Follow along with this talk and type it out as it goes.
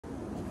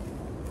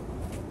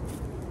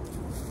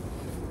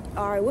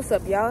Alright, what's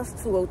up, y'all?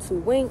 It's 202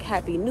 Wink.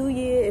 Happy New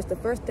Year. It's the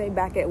first day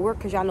back at work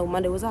because y'all know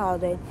Monday was a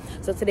holiday.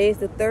 So today is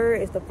the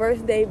 3rd. It's the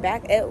first day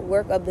back at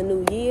work of the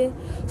new year.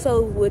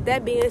 So with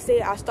that being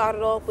said, I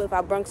started off with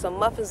I brung some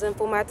muffins in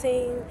for my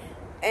team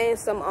and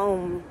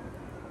some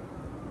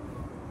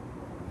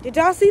did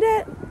y'all see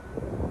that?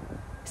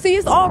 See,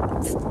 it's all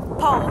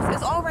pause.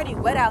 It's already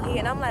wet out here,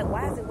 and I'm like,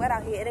 why is it wet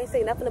out here? It ain't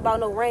say nothing about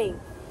no rain.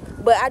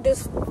 But I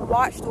just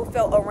watched or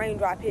felt a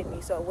raindrop hit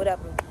me, so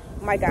whatever.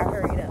 Might got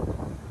hurried up.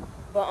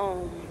 But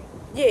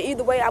yeah,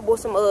 either way, I bought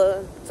some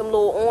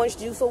little orange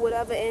juice or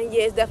whatever, and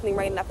yeah, it's definitely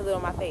raining. I feel it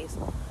on my face.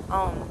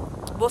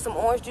 Bought some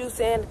orange juice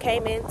and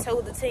came in,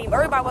 told the team.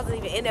 Everybody wasn't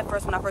even in there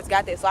first when I first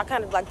got there, so I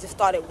kind of like just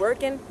started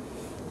working.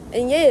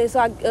 And yeah,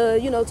 so I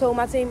told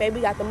my team, hey, we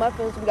got the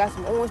muffins, we got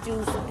some orange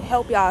juice,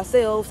 help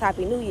yourselves,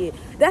 Happy New Year.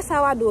 That's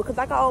how I do it, because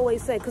like I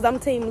always say, because I'm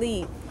team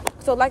lead.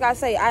 So like I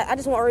say, I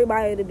just want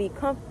everybody to be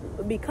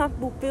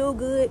comfortable, feel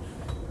good.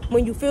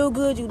 When you feel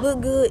good, you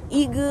look good,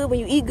 eat good. When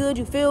you eat good,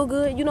 you feel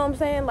good. You know what I'm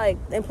saying? Like,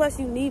 and plus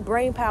you need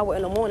brain power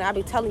in the morning. I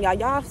be telling y'all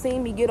have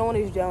seen me get on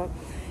this jump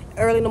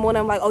early in the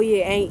morning. I'm like, oh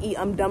yeah, I ain't eat.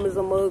 I'm dumb as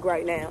a mug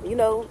right now. You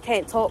know,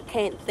 can't talk,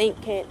 can't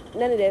think, can't,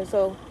 none of that.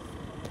 So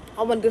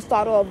I wanted to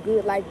start off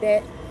good like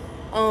that.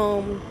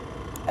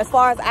 As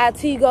far as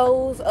IT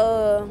goes,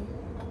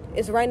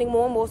 it's raining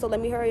more and more, so let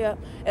me hurry up.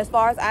 As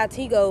far as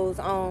IT goes,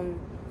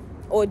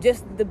 or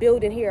just the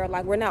building here,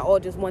 like we're not all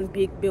just one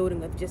big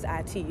building of just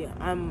IT.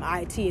 I'm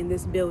IT in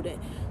this building.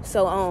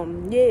 So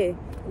yeah,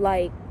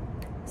 like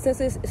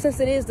since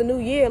it is the new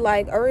year,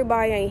 like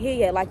everybody ain't here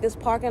yet. Like this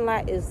parking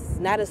lot is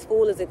not as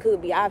full as it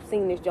could be. I've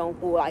seen this joint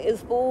full. Like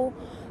it's full,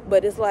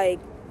 but it's like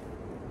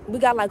we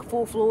got like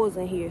 4 floors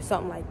in here,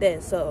 something like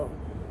that. So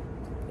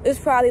it's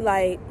probably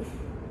like,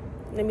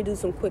 let me do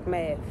some quick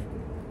math.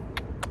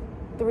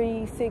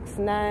 3, 6,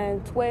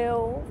 9,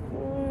 12.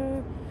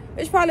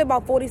 It's probably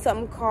about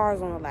 40-something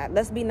cars on the lot.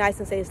 Let's be nice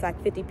and say it's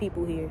like 50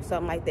 people here,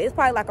 something like that. It's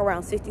probably like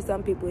around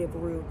 60-something people here for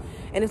real.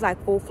 And it's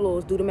like 4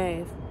 floors, do the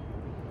math.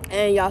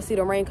 And y'all see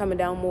the rain coming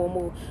down more and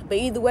more. But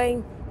either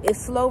way, it's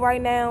slow right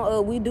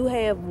now. We do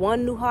have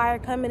 1 new hire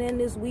coming in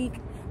this week.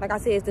 Like I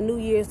said, it's the new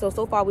year, so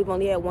far we've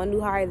only had 1 new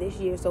hire this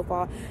year so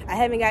far. I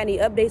haven't got any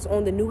updates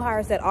on the new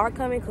hires that are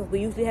coming because we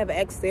usually have an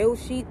Excel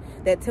sheet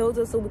that tells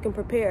us so we can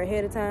prepare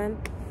ahead of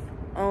time.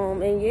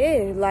 And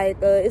yeah, like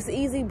it's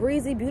easy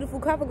breezy, beautiful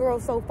cover girl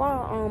so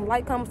far.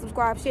 Like, comment,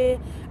 subscribe, share.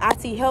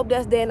 IT helped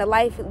us there in the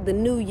life. The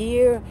new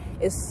year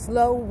is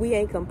slow. We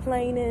ain't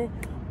complaining.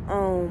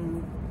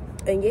 And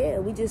yeah,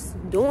 we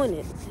just doing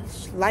it.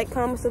 Like,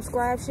 comment,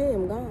 subscribe, share.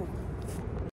 I'm gone.